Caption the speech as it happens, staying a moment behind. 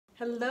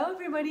Hello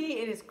everybody,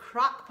 it is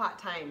crock pot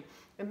time.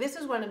 And this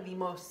is one of the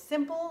most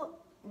simple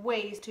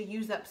ways to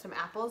use up some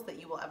apples that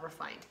you will ever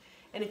find.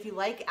 And if you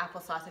like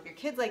applesauce, if your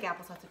kids like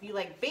applesauce, if you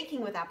like baking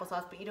with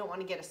applesauce but you don't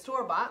want to get a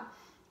store-bought,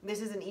 this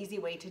is an easy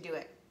way to do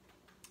it.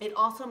 It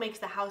also makes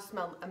the house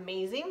smell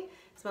amazing.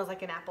 It smells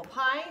like an apple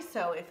pie,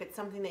 so if it's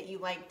something that you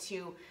like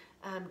to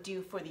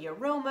do for the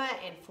aroma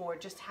and for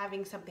just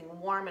having something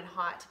warm and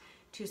hot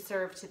to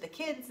serve to the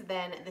kids,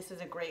 then this is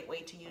a great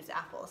way to use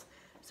apples.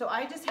 So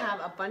I just have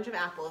a bunch of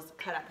apples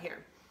cut up here.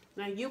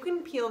 Now you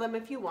can peel them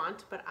if you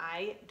want, but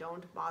I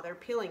don't bother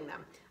peeling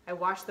them. I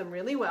wash them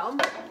really well,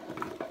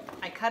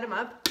 I cut them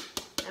up,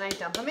 and I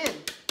dump them in.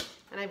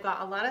 And I've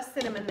got a lot of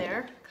cinnamon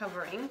there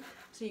covering,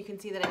 so you can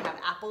see that I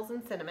have apples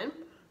and cinnamon,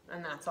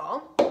 and that's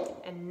all.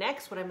 And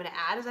next what I'm gonna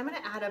add is I'm gonna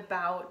add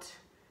about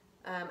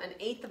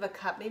 1/8 of a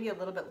cup, maybe a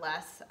little bit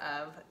less,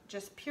 of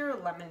just pure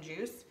lemon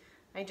juice.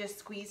 I just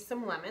squeezed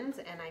some lemons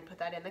and I put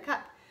that in the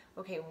cup.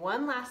 Okay,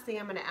 one last thing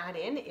I'm gonna add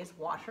in is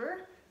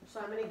water.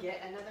 So I'm gonna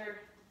get another,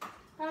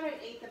 about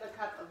 1/8 of a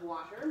cup of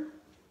water. And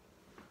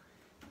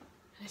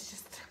it's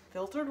just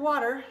filtered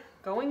water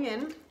going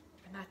in,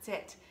 and that's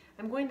it.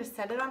 I'm going to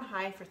set it on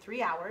high for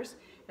 3 hours,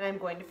 and I'm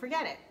going to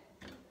forget it.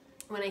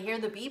 When I hear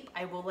the beep,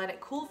 I will let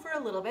it cool for a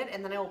little bit,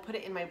 and then I will put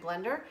it in my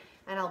blender,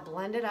 and I'll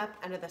blend it up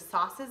under the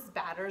sauces,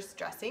 batters,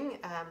 dressing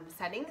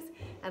settings,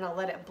 and I'll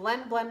let it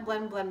blend, blend,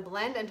 blend, blend,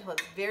 blend until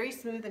it's very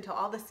smooth, until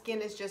all the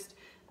skin is just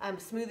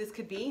smooth as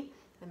could be,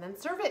 and then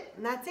serve it,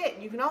 and that's it.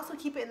 You can also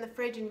keep it in the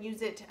fridge and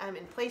use it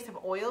in place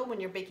of oil when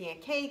you're baking a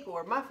cake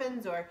or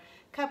muffins or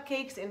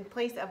cupcakes. In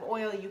place of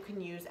oil, you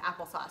can use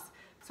applesauce.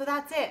 So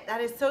that's it.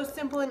 That is so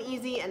simple and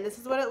easy, and this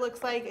is what it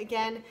looks like.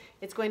 Again,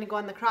 it's going to go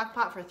in the crock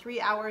pot for 3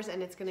 hours,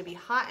 and it's going to be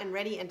hot and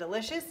ready and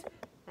delicious,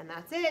 and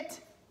that's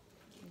it.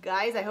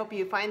 Guys, I hope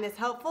you find this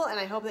helpful, and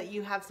I hope that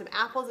you have some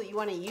apples that you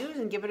want to use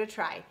and give it a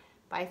try.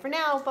 Bye for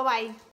now. Bye-bye.